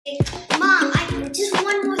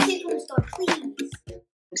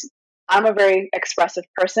I'm a very expressive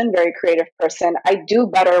person, very creative person. I do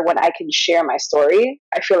better when I can share my story.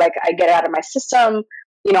 I feel like I get it out of my system,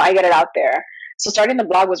 I get it out there. So starting the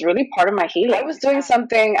blog was really part of my healing. I was doing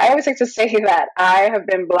something, I always like to say that I have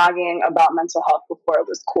been blogging about mental health before it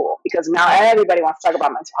was cool, because now everybody wants to talk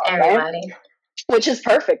about mental health, everybody. Right? Which is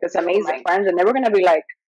perfect. It's amazing. My friends, and they were going to be like,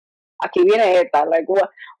 aquí viene esta, like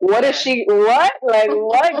what is she, what, like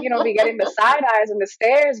what, be getting the side eyes and the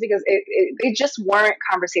stares, because it just weren't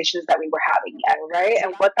conversations that we were having yet, right?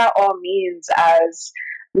 And what that all means as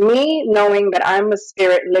me knowing that I'm a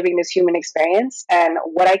spirit living this human experience, and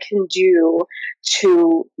what I can do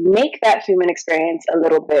to make that human experience a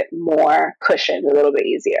little bit more cushioned, a little bit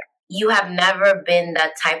easier. You have never been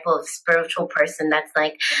that type of spiritual person that's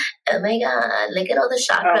like, oh my God, look at all the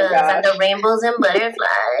chakras and the rainbows and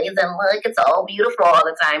butterflies and look, it's all beautiful all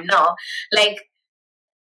the time. No, like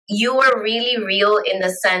you were really real in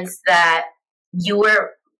the sense that you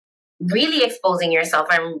were really exposing yourself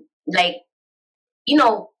and like,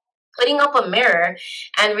 putting up a mirror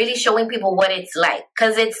and really showing people what it's like.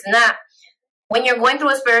 Because it's not, when you're going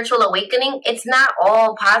through a spiritual awakening, it's not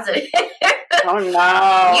all positive. Oh no!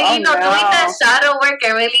 Doing that shadow work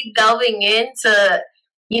and really delving into,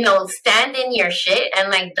 stand in your shit and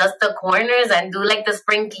like dust the corners and do like the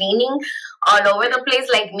spring cleaning all over the place,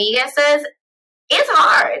 like Miguel says, it's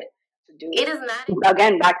hard. It is not.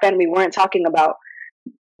 Again, back then we weren't talking about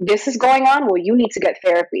this is going on. Well, you need to get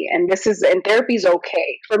therapy, and therapy's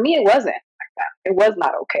okay. For me, it wasn't. It was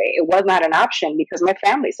not okay. It was not an option because my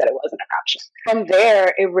family said it wasn't an option. From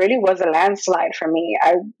there, it really was a landslide for me.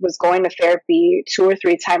 I was going to therapy 2 or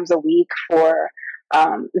 3 times a week for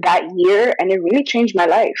that year, and it really changed my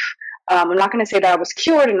life. I'm not going to say that I was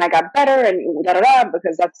cured and I got better and da-da-da,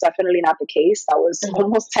 because that's definitely not the case. That was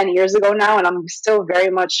almost 10 years ago now, and I'm still very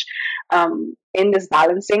much in this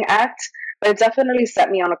balancing act. But it definitely set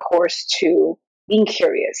me on a course to being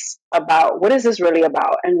curious about what is this really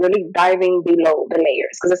about, and really diving below the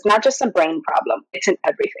layers, because it's not just a brain problem, it's an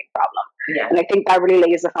everything problem. Yeah. And I think that really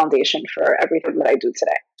lays the foundation for everything that I do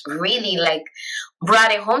today. Really like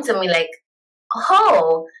brought it home to me, like,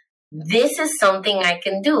 oh, this is something I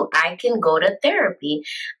can do. I can go to therapy.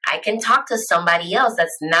 I can talk to somebody else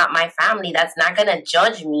that's not my family, that's not going to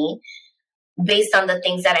judge me based on the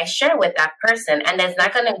things that I share with that person. And that's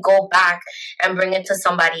not going to go back and bring it to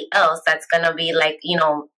somebody else that's going to be like,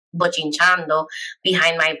 bochinchando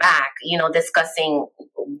behind my back, discussing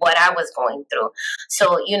what I was going through.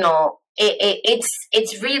 So,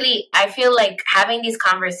 it's really, I feel like having these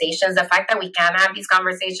conversations, the fact that we can have these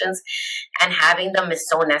conversations and having them is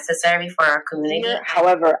so necessary for our community.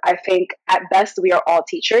 However, I think at best we are all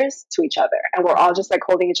teachers to each other, and we're all just like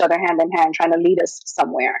holding each other hand in hand, trying to lead us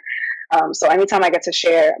somewhere. So anytime I get to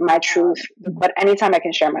share my truth, but anytime I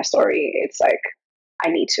can share my story, it's like, I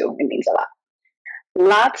need to. It means a lot.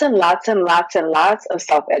 Lots and lots and lots and lots of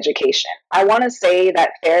self-education. I want to say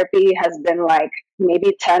that therapy has been like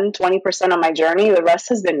maybe 10, 20% of my journey. The rest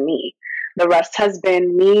has been me. The rest has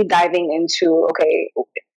been me diving into, okay,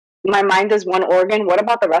 my mind is one organ. What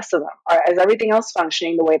about the rest of them? Is everything else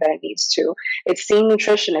functioning the way that it needs to? It's seeing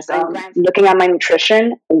nutritionists, looking at my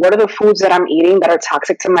nutrition. What are the foods that I'm eating that are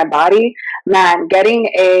toxic to my body? Man,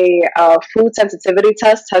 getting a food sensitivity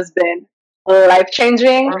test has been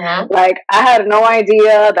life-changing. Like, I had no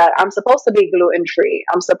idea that I'm supposed to be gluten-free.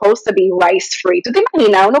 I'm supposed to be rice-free. ¿Tú te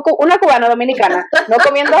imaginas? Una cubana dominicana no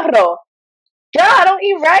comiendo arroz. Yeah, I don't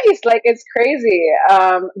eat rice. Like, it's crazy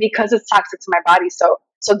because it's toxic to my body. So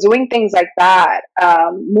doing things like that,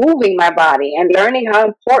 moving my body and learning how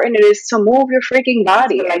important it is to move your freaking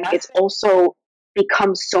body. Like, it's also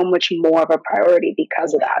become so much more of a priority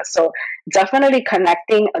because of that. So definitely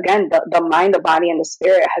connecting, again, the mind, the body, and the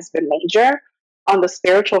spirit has been major. On the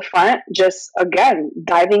spiritual front, just, again,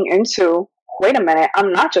 diving into, wait a minute,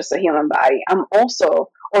 I'm not just a human body. I'm also,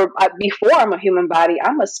 before I'm a human body,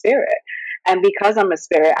 I'm a spirit. And because I'm a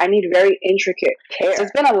spirit, I need very intricate care. So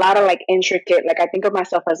it's been a lot of like intricate, like I think of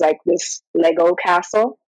myself as like this Lego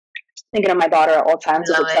castle. Thinking of my daughter at all times,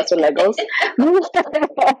 who's obsessed with Legos.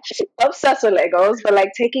 Obsessed with Legos, but like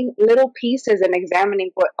taking little pieces and examining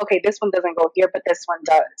okay, this one doesn't go here, but this one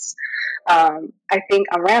does. I think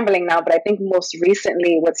I'm rambling now, but I think most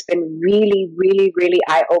recently what's been really, really, really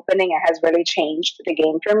eye-opening and has really changed the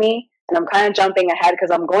game for me, and I'm kind of jumping ahead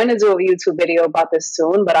because I'm going to do a YouTube video about this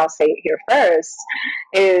soon, but I'll say it here first,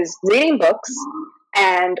 is reading books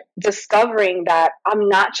and discovering that I'm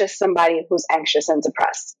not just somebody who's anxious and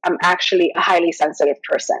depressed. I'm actually a highly sensitive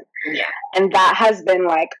person. Yeah. And that has been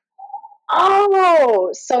like,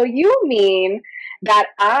 oh, so you mean that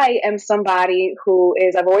I am somebody who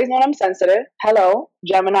is, I've always known I'm sensitive. Hello.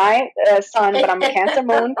 Gemini sun, but I'm a Cancer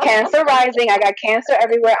moon, Cancer rising. I got Cancer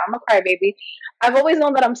everywhere. I'm a crybaby. I've always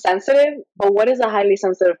known that I'm sensitive, but what is a highly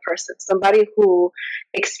sensitive person? Somebody who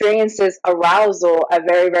experiences arousal at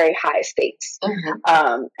very, very high states.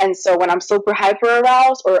 And so when I'm super hyper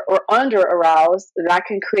aroused or under aroused, that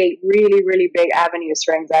can create really, really big avenues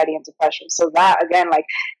for anxiety and depression. So that, again, like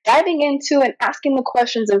diving into and asking the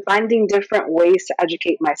questions and finding different ways to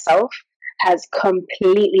educate myself has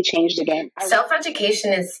completely changed the game.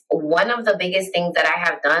 Self-education is one of the biggest things that I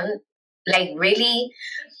have done. Like, really,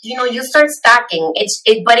 you know, you start stacking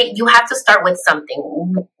but you have to start with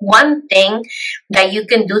something. One thing that you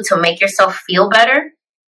can do to make yourself feel better,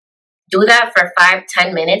 do that for 5,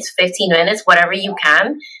 10 minutes, 15 minutes, whatever you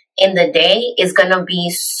can in the day is going to be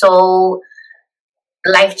so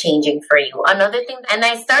life-changing for you. Another thing, and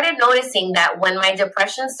I started noticing that when my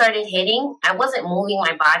depression started hitting, I wasn't moving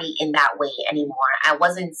my body in that way anymore. I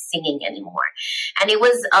wasn't singing anymore. And it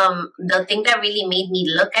was the thing that really made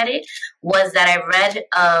me look at it was that I read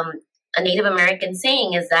a Native American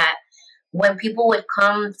saying is that when people would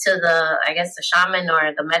come to the shaman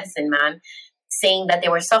or the medicine man saying that they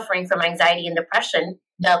were suffering from anxiety and depression,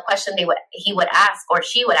 the question he would ask or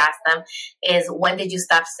she would ask them is, when did you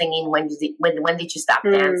stop singing? When did you stop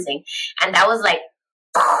dancing? And that was like,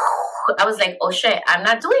 I was like, oh shit, I'm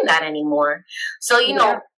not doing that anymore. So, you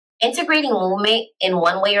know, integrating movement in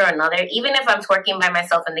one way or another, even if I'm twerking by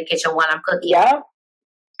myself in the kitchen while I'm cooking,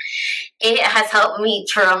 it has helped me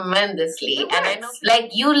tremendously. And I know,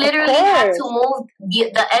 like, you literally have to move.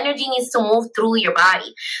 The energy needs to move through your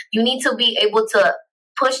body. You need to be able to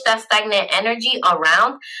push that stagnant energy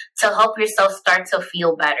around to help yourself start to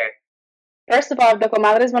feel better. First of all, the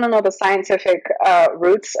comadres want to know the scientific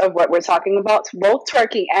roots of what we're talking about. Both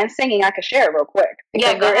twerking and singing, I could share real quick.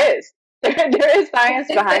 Because there is science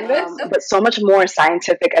behind this, but so much more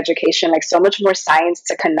scientific education, like so much more science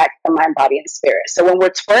to connect the mind, body, and spirit. So when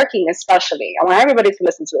we're twerking, especially, I want everybody to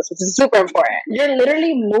listen to this. This is super important. You're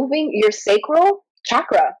literally moving your sacral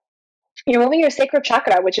chakra. You're moving your sacral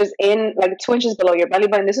chakra, which is in like 2 inches below your belly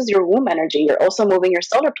button. This is your womb energy. You're also moving your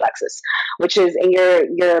solar plexus, which is in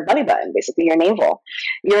your belly button, basically your navel.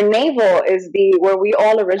 Your navel is where we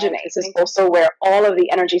all originate. This is also where all of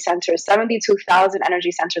the energy centers, 72,000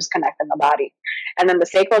 energy centers connect in the body. And then the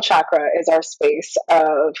sacral chakra is our space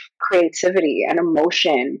of creativity and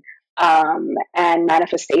emotion, and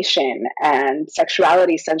manifestation and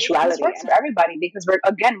sexuality, sensuality. This works for everybody because we're,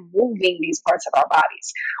 again, moving these parts of our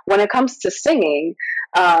bodies. When it comes to singing,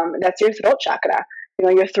 that's your throat chakra. You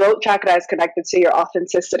know, your throat chakra is connected to your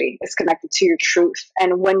authenticity. It's connected to your truth.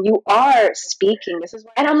 And when you are speaking,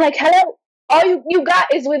 and I'm like, hello, all you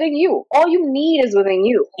got is within you. All you need is within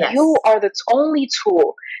you. Yes. You are the only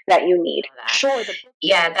tool that you need. Sure.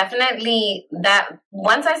 Yeah, definitely. That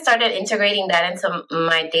once I started integrating that into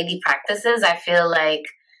my daily practices, I feel like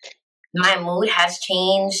my mood has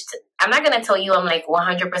changed. I'm not going to tell you I'm like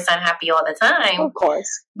 100% happy all the time. Of course.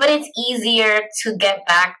 But it's easier to get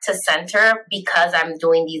back to center because I'm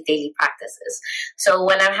doing these daily practices. So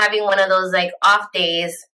when I'm having one of those like off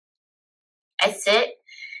days, I sit,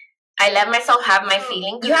 I let myself have my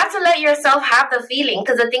feeling. You have to let yourself have the feeling,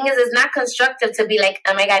 because the thing is, it's not constructive to be like,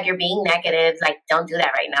 oh my God, you're being negative. Like, don't do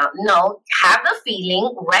that right now. No, have the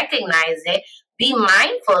feeling, recognize it, be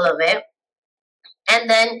mindful of it, and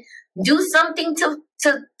then do something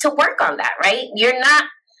to work on that, right?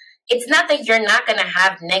 It's not that you're not going to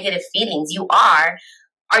have negative feelings. You are.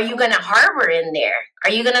 Are you going to harbor in there? Are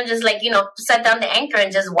you going to just like, set down the anchor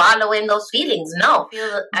and just wallow in those feelings? No.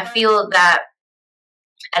 I feel that,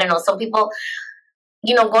 I don't know, some people,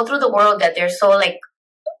 go through the world that they're so like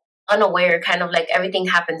unaware, kind of like everything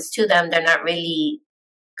happens to them. They're not really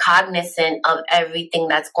cognizant of everything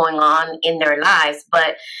that's going on in their lives.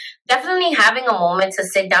 But definitely having a moment to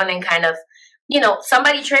sit down and kind of,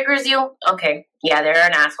 somebody triggers you. Okay, yeah, they're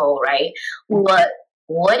an asshole, right? Mm-hmm. But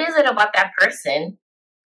what is it about that person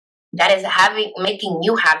that is making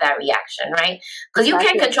you have that reaction, right? Because you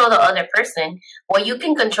can't control the other person. What you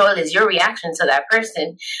can control is your reaction to that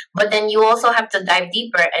person. But then you also have to dive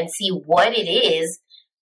deeper and see what it is,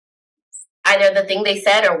 either the thing they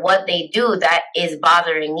said or what they do, that is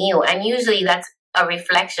bothering you. And usually that's a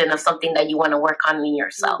reflection of something that you want to work on in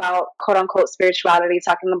yourself. About quote unquote spirituality,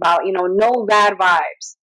 talking about, no bad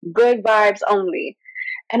vibes, good vibes only.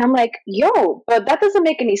 And I'm like, yo, but that doesn't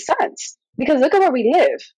make any sense, because look at where we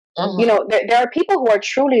live. Mm-hmm. There are people who are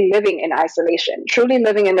truly living in isolation, truly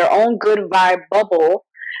living in their own good vibe bubble,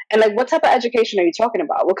 And like, what type of education are you talking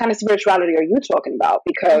about? What kind of spirituality are you talking about?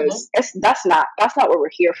 Because that's not what we're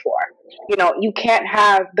here for. You know, you can't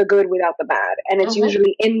have the good without the bad, and it's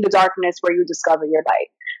usually in the darkness where you discover your light.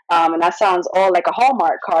 And that sounds all like a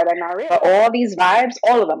Hallmark card, and not really. But all these vibes,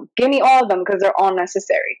 all of them, give me all of them, because they're all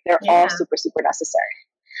necessary. They're all super, super necessary.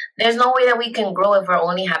 There's no way that we can grow if we're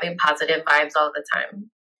only having positive vibes all the time.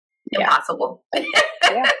 Impossible.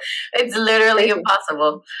 It's literally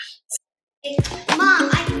impossible. Mom,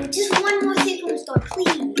 just one more thing from the store,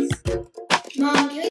 please. Mom,